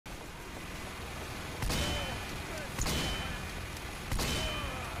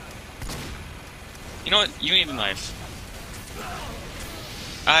You know what? You need a knife.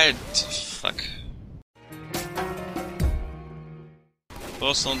 Fuck.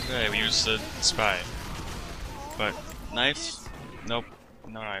 Well, still today we used the spy. But, knife? Nope.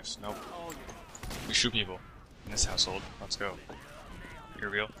 No knives. Nope. We shoot people in this household. Let's go. You're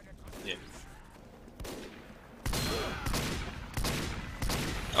real? Yeah.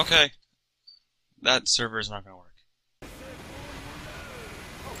 Okay. That server is not gonna work.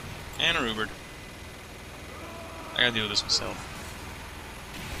 And a Ubered. I gotta deal with this myself.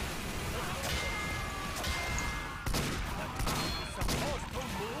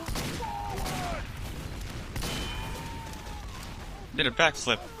 Did a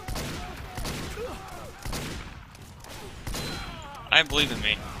backflip. I believe in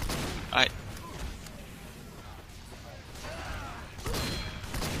me.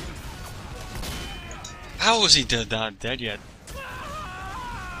 How is he not dead yet?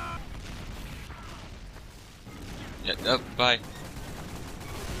 Yeah, bye.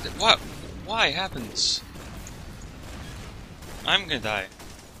 What? Why happens? I'm gonna die.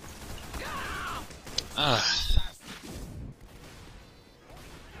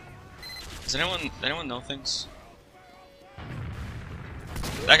 Does anyone know things?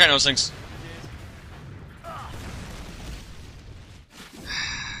 That guy knows things.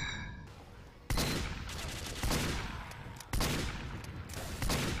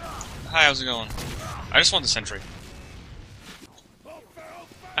 Hi, how's it going? I just want the sentry.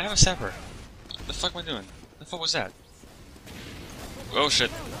 I have a sapper. What the fuck am I doing? The fuck was that? Oh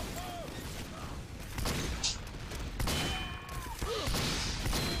shit.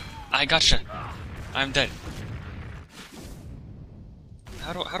 I gotcha. I'm dead.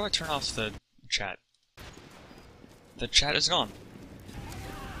 How do I turn off the chat? The chat is gone.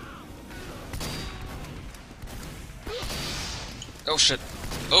 Oh shit.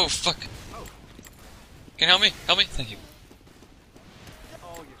 Oh fuck. Can you help me? Help me? Thank you.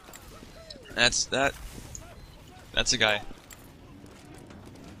 That's a guy.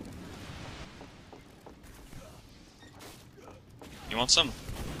 You want some?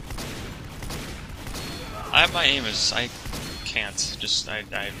 My aim is I can't. Just my.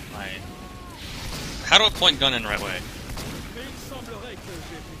 How do I point gun in the right way?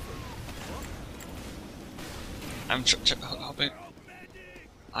 I'm hoping.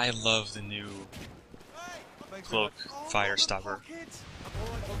 I love the new cloak fire stopper.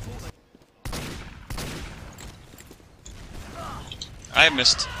 I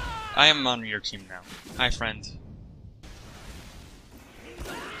missed. I am on your team now. Hi, friend.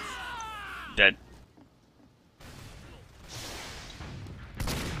 Dead.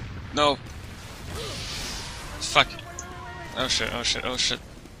 No. Fuck. Oh shit, oh shit, oh shit.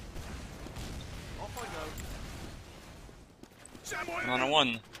 I'm on a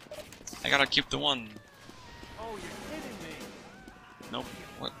 1. I gotta keep the 1. Oh, you're kidding me. Nope.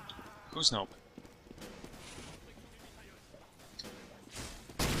 What? Who's nope?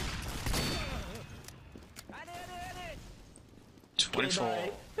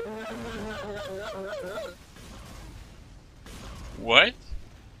 What?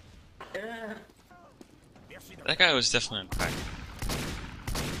 That guy was definitely on crack.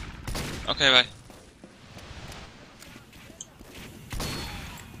 Okay, bye.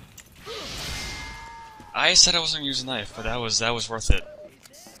 I said I wasn't gonna use a knife, but that was worth it.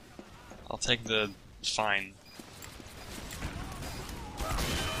 I'll take the fine.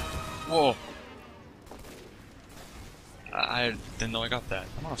 Whoa! I didn't know I got that.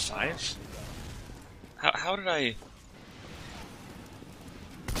 I'm on a 5? How did I...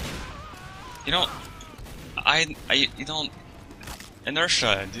 You know, you don't...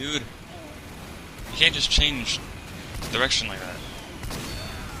 Inertia, dude. You can't just change direction like that.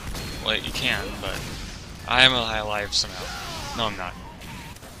 Well, you can, but... I am alive somehow. No, I'm not.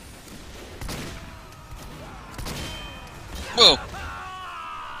 Whoa!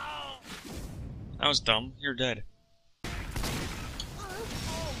 That was dumb. You're dead.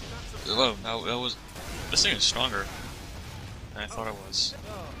 Whoa, that was... This thing is stronger than I thought it was.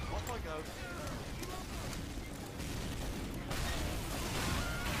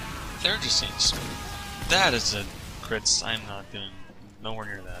 They're just saying screw. That is a crits. I'm not doing nowhere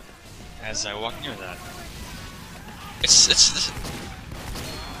near that. As I walk near that. It's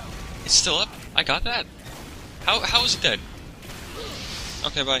still up? I got that? How is it dead?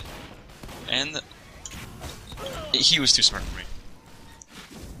 Okay, bye. And... He was too smart for me.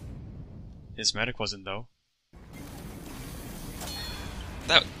 His medic wasn't, though.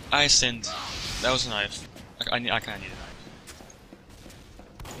 I sinned. That was a knife. I kinda need a knife.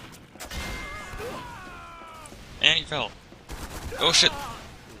 And he fell. Oh shit!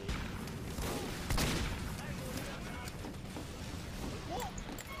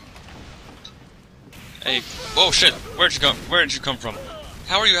 Hey, whoa, shit! Where'd you come? Where did you come from?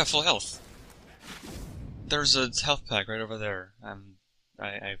 How are you at full health? There's a health pack right over there.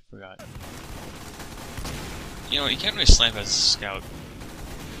 I forgot. You know, you can't really slam as a scout.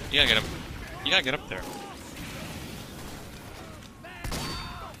 You gotta get up. You gotta get up there.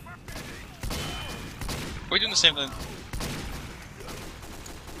 Are we doing the same thing?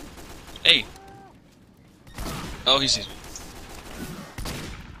 Hey! Oh, he sees me.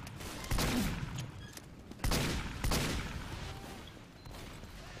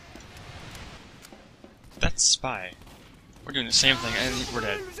 That's Spy. We're doing the same thing, and we're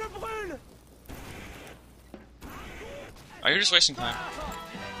dead. Are you just wasting time?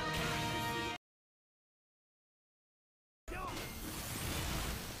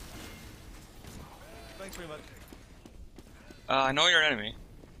 Thanks very much. I know you're an enemy.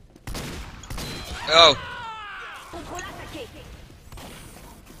 Oh!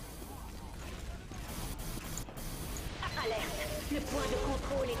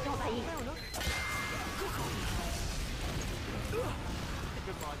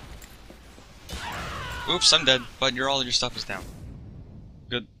 Oops, I'm dead, but all your stuff is down.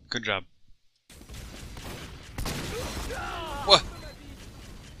 Good job. What?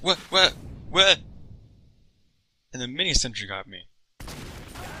 What? And the mini sentry got me.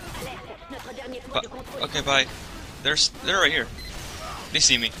 Okay, bye. They're right here. They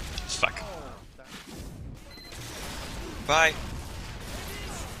see me. Fuck. Bye.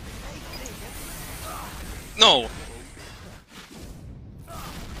 No.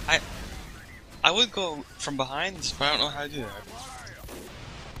 I would go from behind, but I don't know how to do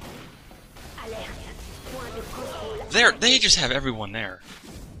that. They just have everyone there.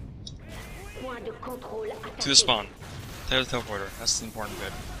 To the spawn. There's the teleporter. That's the important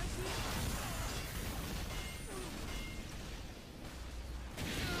bit.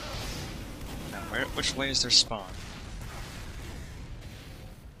 Now, which way is their spawn?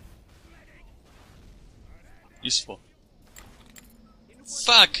 Useful.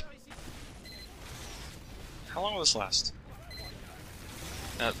 Fuck! How long will this last?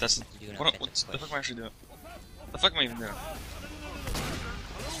 That's the... What the fuck am I actually doing? The fuck am I even doing?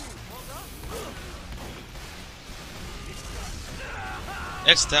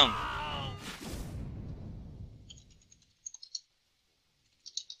 It's down.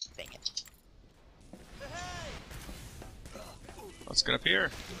 Dang it. Let's get up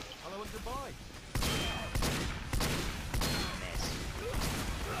here. Hello and goodbye.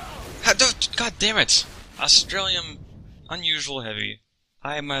 God damn it! Australian, unusual heavy.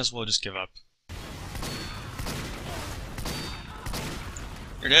 I might as well just give up.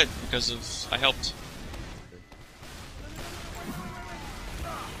 You're dead because of I helped.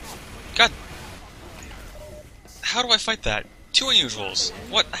 God, how do I fight that? 2 unusuals.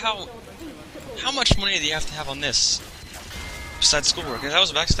 What? How much money do you have to have on this? Besides schoolwork? That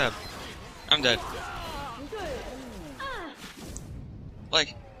was a backstab. I'm dead.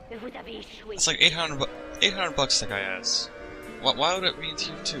 Like, it's like 800 bucks that guy has. Why would it be in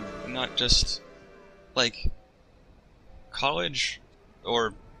TF2 and not just like college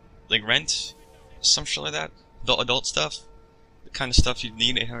or like rent, some shit like that? The adult stuff, the kind of stuff you'd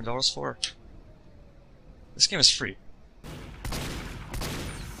need $800 for. This game is free.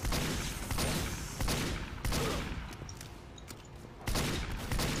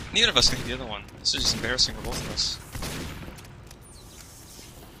 Neither of us can get the other one. This is just embarrassing for both of us.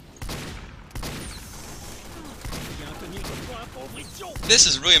 This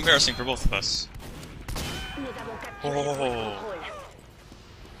is really embarrassing for both of us. Oh.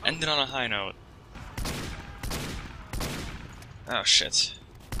 Ended on a high note. Oh shit.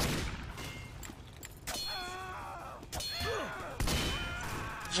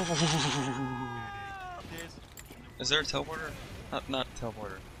 Is there a teleporter? Not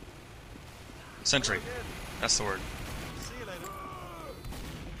teleporter. Sentry. That's the word. See you later.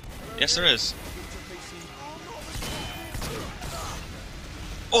 Yes, there is.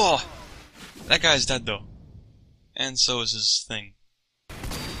 Oh! That guy's dead though. And so is his thing.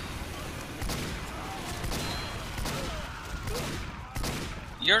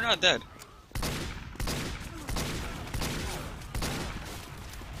 You're not dead.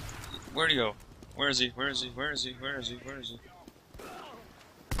 Where'd he go? Where is he? Where is he? Where is he? Where is he? Where is he?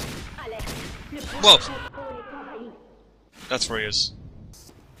 Whoa! That's where he is.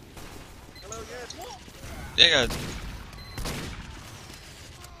 Hello again. Yeah, God.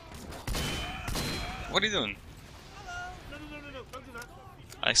 What are you doing? No, don't do that.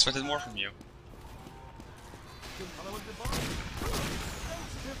 I expected more from you. Hello and goodbye.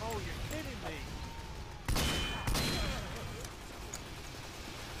 Oh, you're kidding me.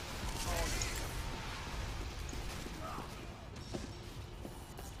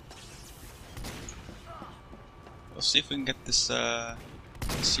 Let's see if we can get this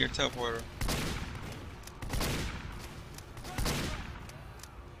seer teleporter.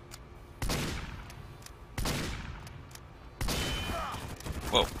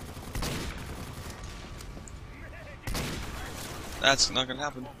 Whoa. That's not gonna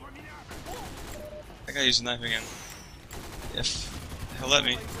happen. I gotta use the knife again. If he'll let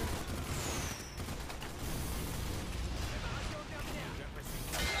me.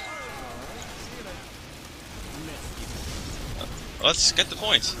 Let's get the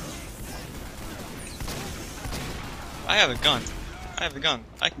point. I have a gun. I have a gun.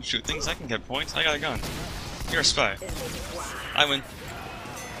 I can shoot things. I can get points. I got a gun. You're a spy. I win.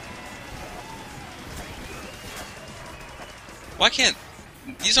 Why can't...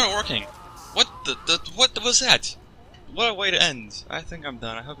 These aren't working. What what was that? What a way to end. I think I'm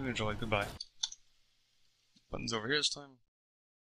done. I hope you enjoyed. Goodbye. Button's over here this time.